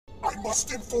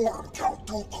must inform Count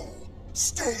Dooku.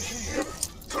 Stay here.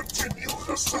 Continue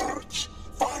the search.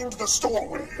 Find the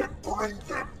stowaway and bring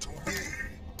them to me.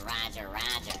 Roger,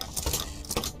 roger.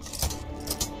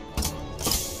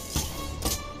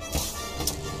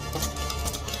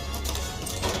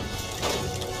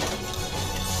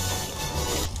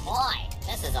 Boy,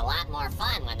 this is a lot more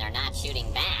fun when they're not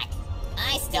shooting back.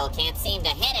 I still can't seem to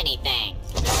hit anything.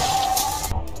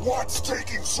 What's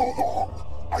taking so long?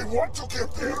 I want to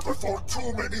get there before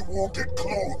too many wounded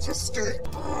clones escape.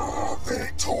 They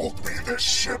told me this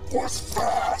ship was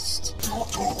fast. You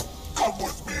two, come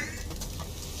with me.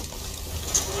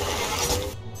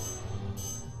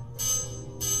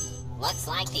 Looks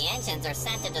like the engines are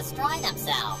set to destroy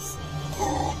themselves.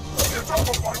 Get out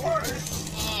of my way!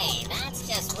 Hey, that's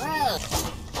just rude.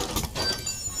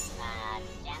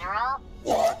 General?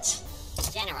 What?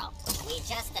 General, we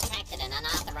just detected an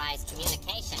unauthorized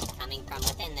communication coming from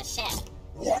within the ship.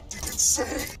 What did it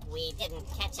say? We didn't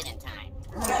catch it in time.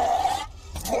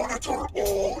 Monitor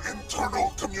all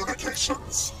internal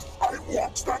communications. I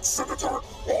want that senator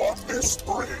on this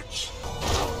bridge.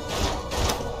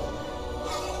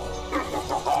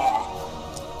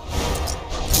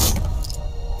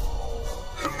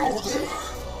 Hello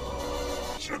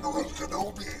there, General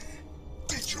Kenobi.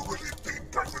 Did you really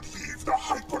think I would leave the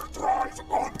hyperdrive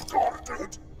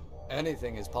unguarded?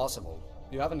 Anything is possible.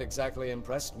 You haven't exactly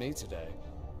impressed me today.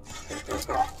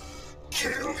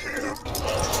 Kill him!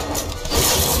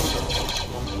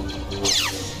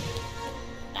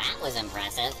 That was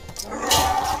impressive.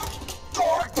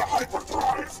 Guard the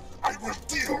hyperdrive! I will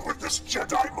deal with this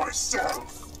Jedi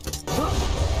myself!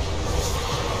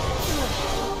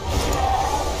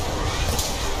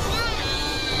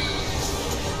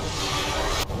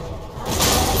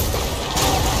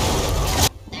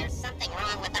 There's something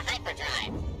wrong with the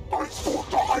hyperdrive. I thought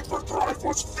the hyperdrive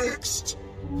was fixed!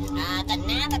 The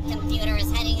navicomputer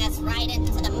is heading us right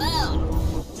into the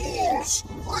moon. Fools!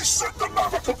 Reset the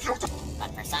navicomputer!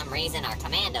 But for some reason, our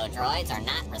commando droids are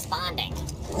not responding.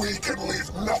 We can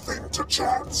leave nothing to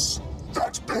chance.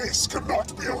 That base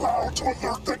cannot be allowed to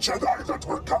alert the Jedi that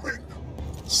we're coming.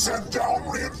 Send down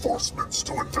reinforcements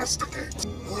to investigate.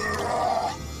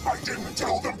 I didn't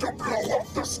tell them to blow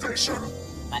up the station.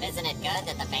 But isn't it good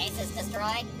that the base is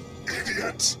destroyed?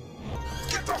 Idiot!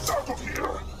 Get us out of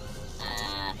here!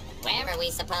 Where are we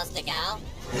supposed to go?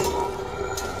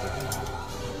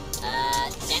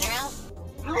 General?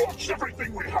 Launch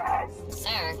everything we have!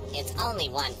 Sir, it's only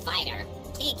one fighter.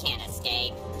 He can't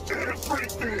escape.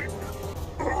 Everything!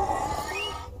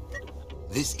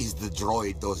 This is the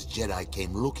droid those Jedi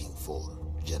came looking for,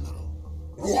 General.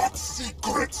 What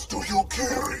secrets do you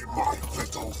carry, my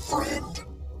little friend?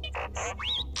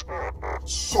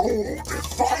 So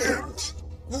defiant!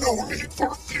 No need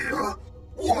for fear!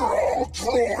 We're all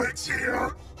droids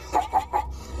here!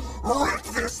 Rip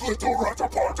this little rat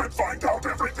apart and find out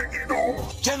everything he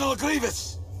knows! General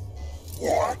Grievous!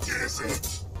 What is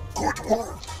it? Good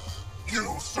work!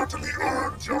 You certainly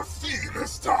earned your fee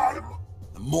this time!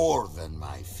 More than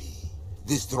my fee.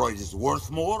 This droid is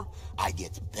worth more, I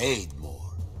get paid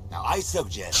more. Now I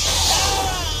suggest...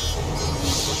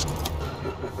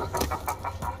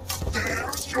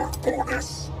 There's your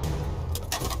bonus!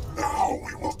 Now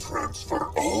we will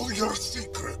transfer all your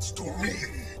secrets to me.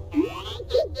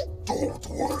 Don't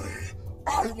worry,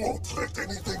 I won't let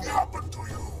anything happen to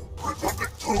you. Republic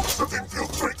troops have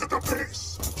infiltrated the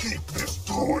base. Keep this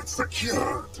droid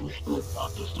secured.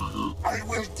 I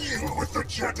will deal with the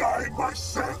Jedi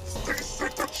myself. They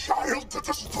sent a child to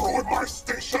destroy my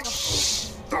station.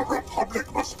 The Republic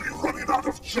must be running out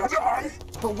of Jedi.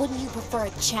 But wouldn't you prefer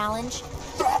a challenge?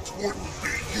 That wouldn't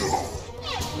be you.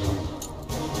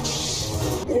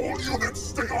 All units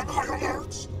stay on high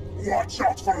alert. Watch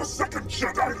out for a second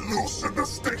Jedi loose in the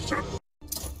station.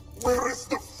 Where is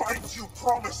the fight you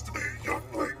promised me,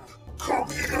 youngling? Come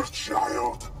here,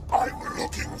 child. I'm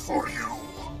looking for you.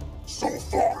 So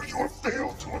far, you have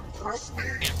failed to impress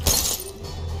me.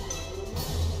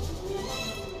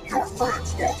 Your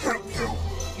friends won't help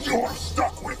you. You're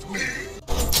stuck with me.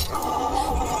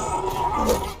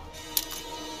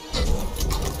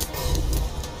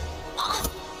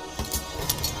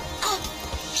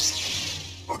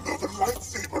 Another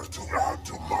lightsaber to add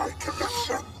to my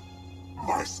collection.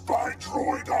 My spy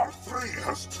droid R3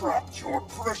 has trapped your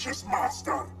precious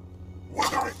master.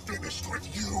 When I've finished with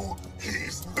you,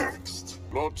 he's next.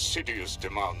 Lord Sidious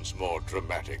demands more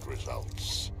dramatic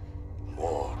results.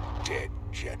 More dead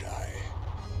Jedi.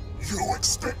 You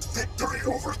expect victory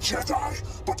over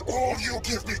Jedi, but all you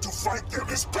give me to fight them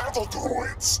is battle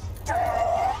droids.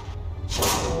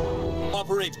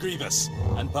 Operate Grievous,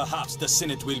 and perhaps the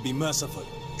Senate will be merciful.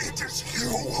 It is you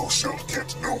who shall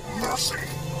get no mercy.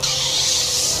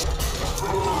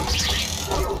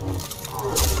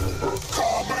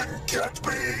 Come and get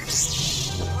me!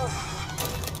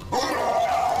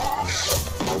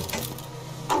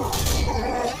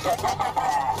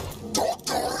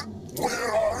 Doctor,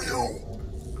 where are you?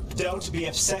 Don't be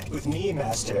upset with me,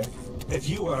 Master. If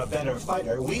you were a better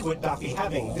fighter, we would not be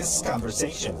having this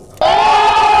conversation.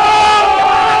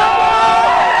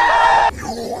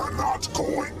 You're not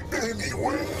going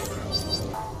anywhere.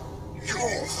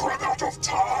 You've run out of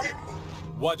time.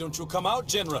 Why don't you come out,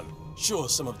 General? Show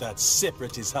some of that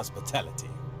separatist hospitality.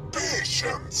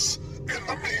 Patience. In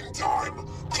the meantime,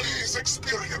 please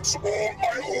experience all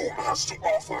my home has to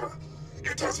offer.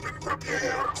 It has been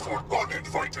prepared for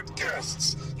uninvited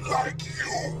guests like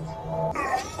you.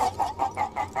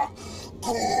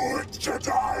 Good,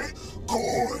 Jedi.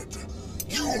 Good.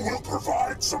 You will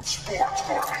provide some sport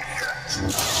for me yet.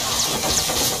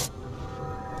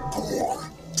 Gore,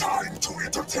 time to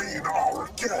entertain our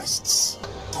guests.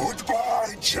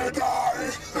 Goodbye,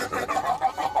 Jedi.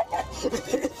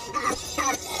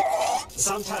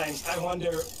 Sometimes I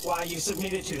wonder why you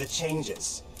submitted to the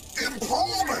changes.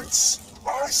 Improvements!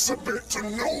 I submit to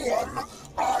no one.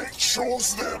 I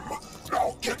chose them.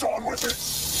 Now get on with it.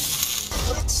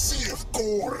 Let's see if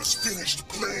Gore is finished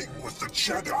playing with the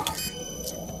Jedi.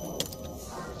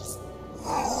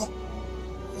 Huh?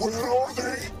 Where are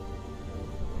they?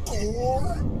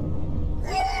 Gore?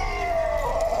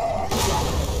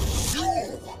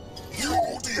 You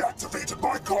deactivated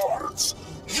my guards.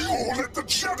 You let the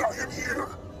Jedi in here.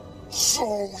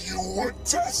 So you would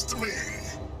test me.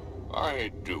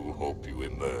 I do hope you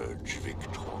emerge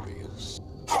victorious.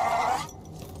 Huh?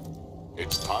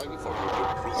 It's time for you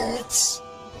to prove. Oops.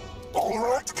 All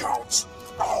right, Count.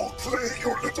 I'll play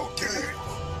your little game.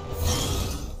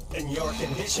 In your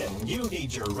condition, you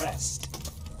need your rest.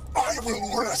 I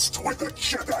will rest when the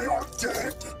Jedi are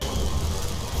dead.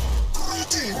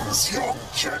 Greetings, young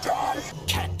Jedi.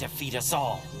 Can't defeat us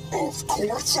all. Of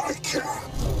course I can.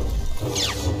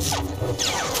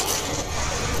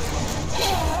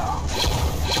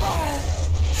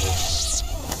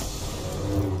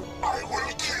 I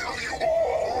will kill you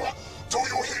all. Do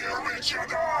you hear me,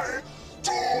 Jedi?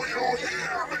 Do you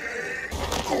hear me?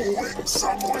 Going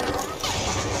somewhere.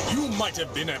 You might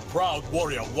have been a proud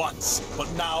warrior once, but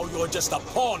now you're just a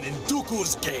pawn in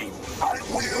Dooku's game. I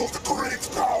wield great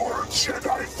power,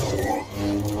 Jedi fool.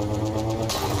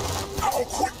 How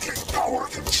quickly power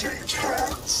can change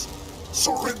hands.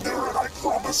 Surrender and I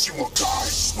promise you will die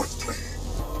swiftly.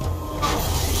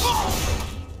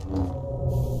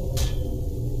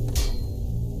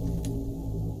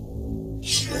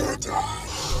 Jedi.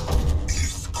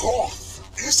 Koth,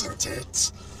 isn't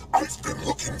it? I've been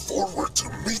looking forward to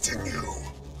meeting you.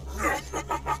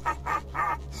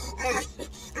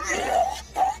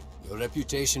 Your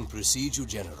reputation precedes you,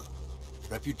 General.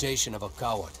 Reputation of a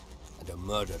coward and a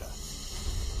murderer.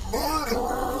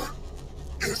 Murderer?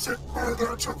 Is it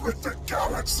murder to rid the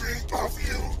galaxy of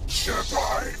you,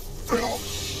 Jedi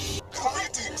filth?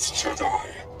 Greetings, Jedi.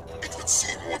 It would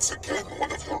seem once again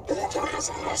one of your order has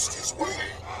lost his way.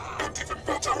 And even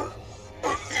better, a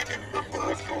leading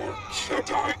member of your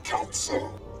Jedi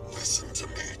Council. Listen to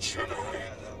me, Jedi.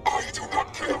 I do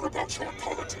not care about your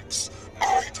politics.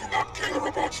 I do not care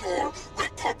about your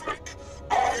republic.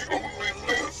 I only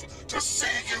live to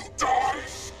see you die.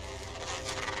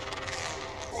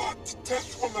 But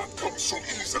death will not come so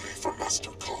easily for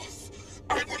Master Koth.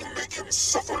 I will make him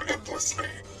suffer endlessly,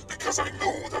 because I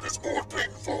know that is more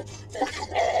painful for you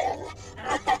all.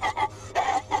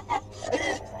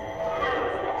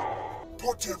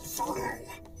 Put him through.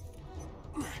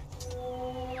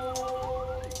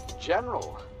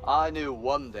 General, I knew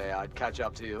one day I'd catch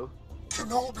up to you.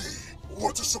 Kenobi,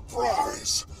 what a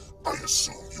surprise. I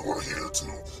assume you are here to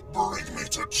bring me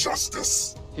to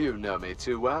justice. You know me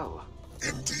too well.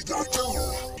 Indeed I do.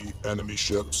 The enemy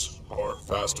ships are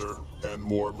faster and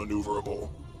more maneuverable.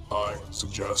 I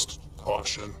suggest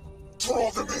caution. Draw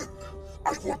them in.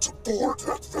 I want to board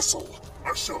that vessel.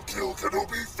 I shall kill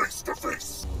Kenobi face to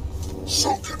face.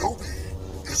 So, Kenobi,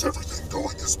 is everything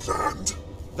going as planned?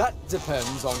 That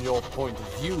depends on your point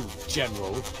of view,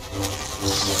 General.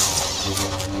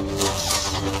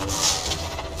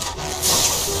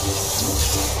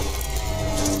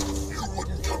 You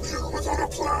wouldn't come here without a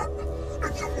plan,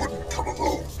 and you wouldn't come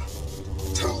alone.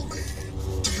 Tell me,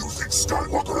 do you think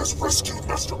Skywalker has rescued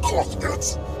Master Koth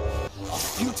yet? A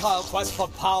futile quest for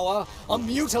power, a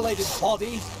mutilated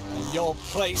body, and your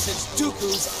place is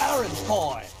Dooku's errand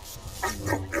boy. I'm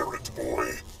no errand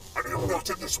boy. I am not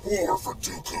in this war for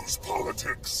Dooku's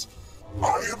politics.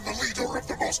 I am the leader of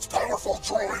the most powerful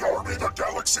droid army the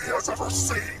galaxy has ever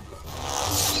seen.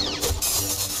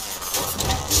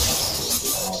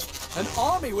 An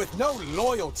army with no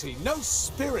loyalty, no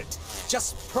spirit,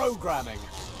 just programming.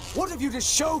 What have you to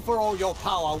show for all your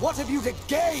power? What have you to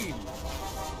gain?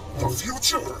 The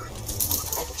future.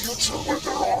 A future where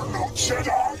there are no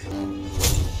Jedi.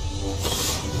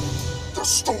 The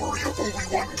story of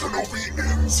Obi-Wan Kenobi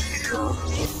ends here.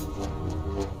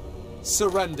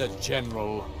 Surrender,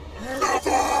 General.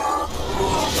 Never!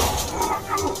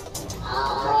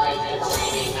 All droids at the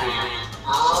landing ground.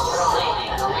 All droids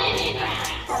at the landing ground.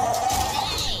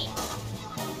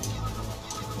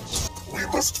 We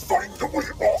must find a way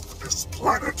off this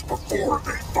planet before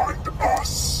they find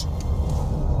us.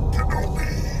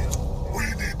 Kenobi, we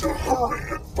need to hurry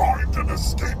and find an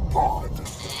escape pod.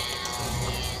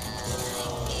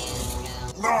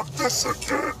 Not this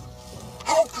again.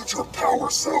 How could your power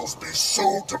cells be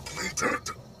so depleted?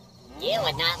 You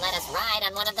would not let us ride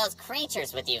on one of those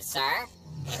creatures with you, sir.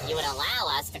 If you would allow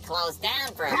us to close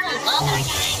down for a few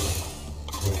moments.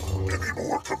 Any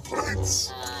more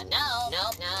complaints? No,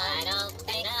 I don't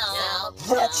think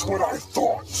so. That's what I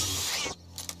thought.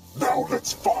 Now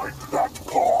let's find that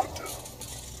pod.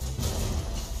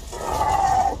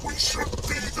 We should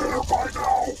be there by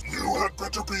now. You had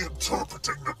better be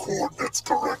interpreting the coordinates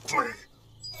correctly.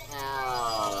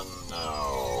 Oh,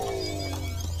 no.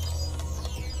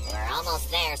 We're almost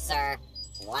there, sir.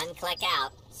 One click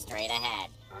out, straight ahead.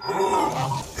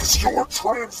 Is your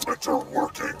transmitter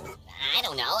working? I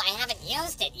don't know, I haven't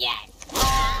used it yet.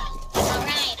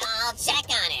 Alright, I'll check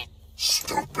on it.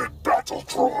 Stupid battle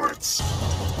droids.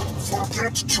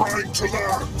 Forget trying to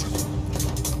land.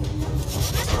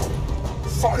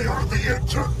 Fire the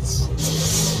engines.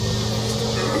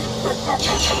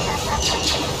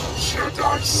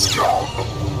 Jedi scum.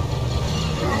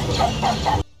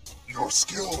 Your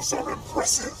skills are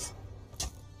impressive.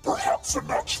 Perhaps a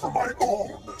match for my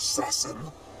own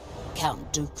assassin.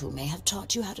 Count Dooku may have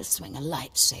taught you how to swing a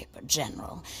lightsaber,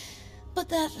 General, but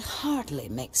that hardly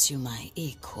makes you my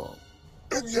equal.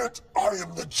 And yet, I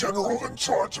am the general in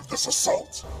charge of this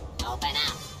assault. Open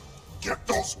up. Get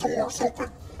those doors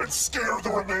open and scare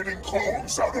the remaining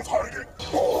clones out of hiding.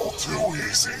 All too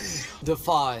easy.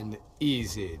 Define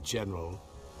easy, General.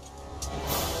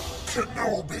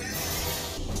 Kenobi.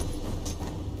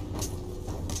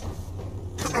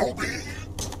 Kenobi,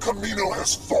 Kamino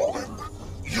has fallen.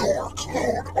 Your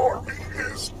clone army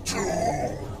is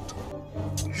doomed.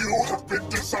 You have been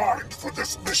designed for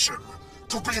this mission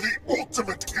to be the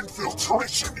ultimate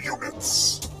infiltration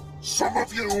units. Some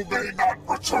of you may not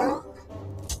return.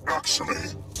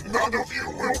 Actually, none of you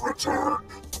will return.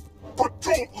 But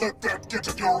don't let that get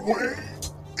in your way.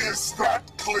 Is that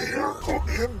clear? Come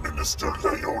in, Minister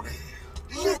Leone.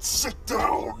 Let's sit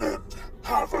down and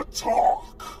have a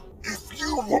talk. If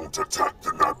you won't attack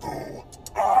the Naboo,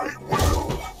 I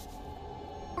will.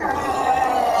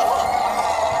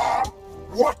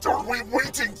 What are we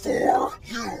waiting for?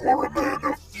 You are a man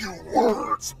of few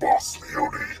words, Boss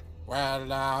Leone.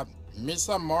 Well,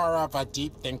 Mr. more of a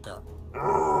deep thinker. You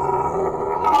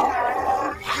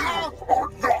are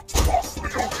not Boss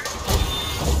Leone.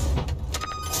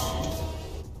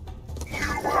 You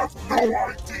have no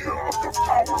idea of the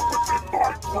power within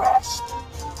my grasp.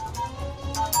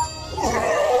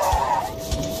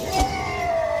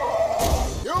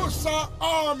 Your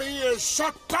army is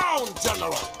shut down,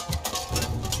 General.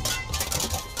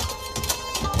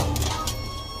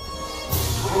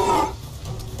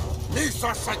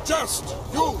 Misa suggests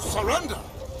you surrender.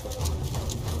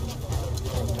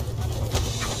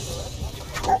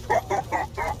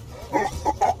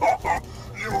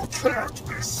 You can't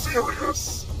be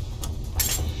serious.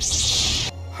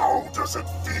 How does it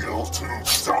feel to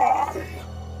die?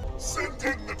 Send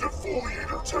in the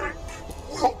defoliator tank.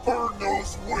 We'll burn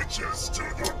those witches to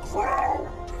the ground.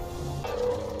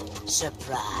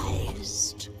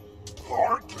 Surprised?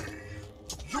 Hardly.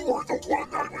 You're the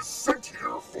one I was sent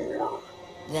here for.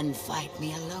 Then fight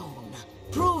me alone.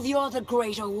 Prove you're the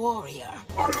greater warrior.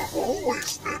 I have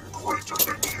always been greater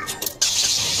than you.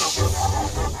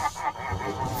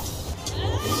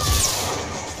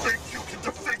 Think you can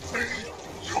defeat me?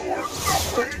 You're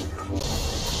nothing.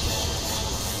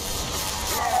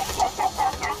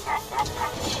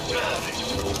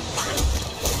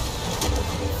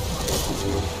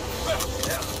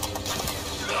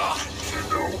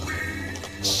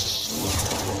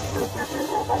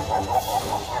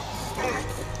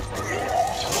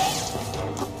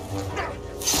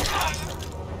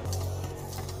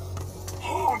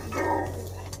 Oh no.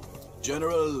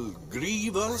 General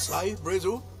Grievous, I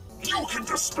presume? You can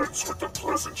dispense with the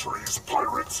pleasantries,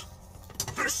 pirate.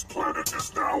 This planet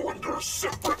is now under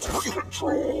separatist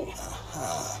control.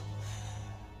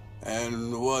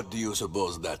 And what do you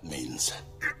suppose that means?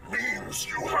 It means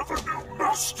you have a new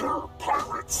master,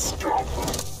 pirate scum.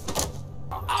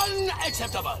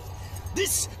 Unacceptable!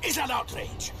 This is an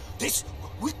outrage!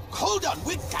 Hold on,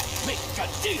 we can make a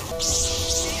deal!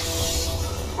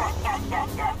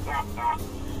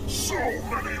 So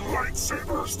many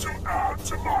lightsabers to add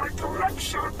to my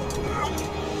collection!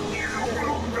 You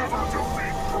will never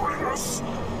defeat Grievous!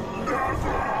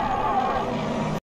 Never!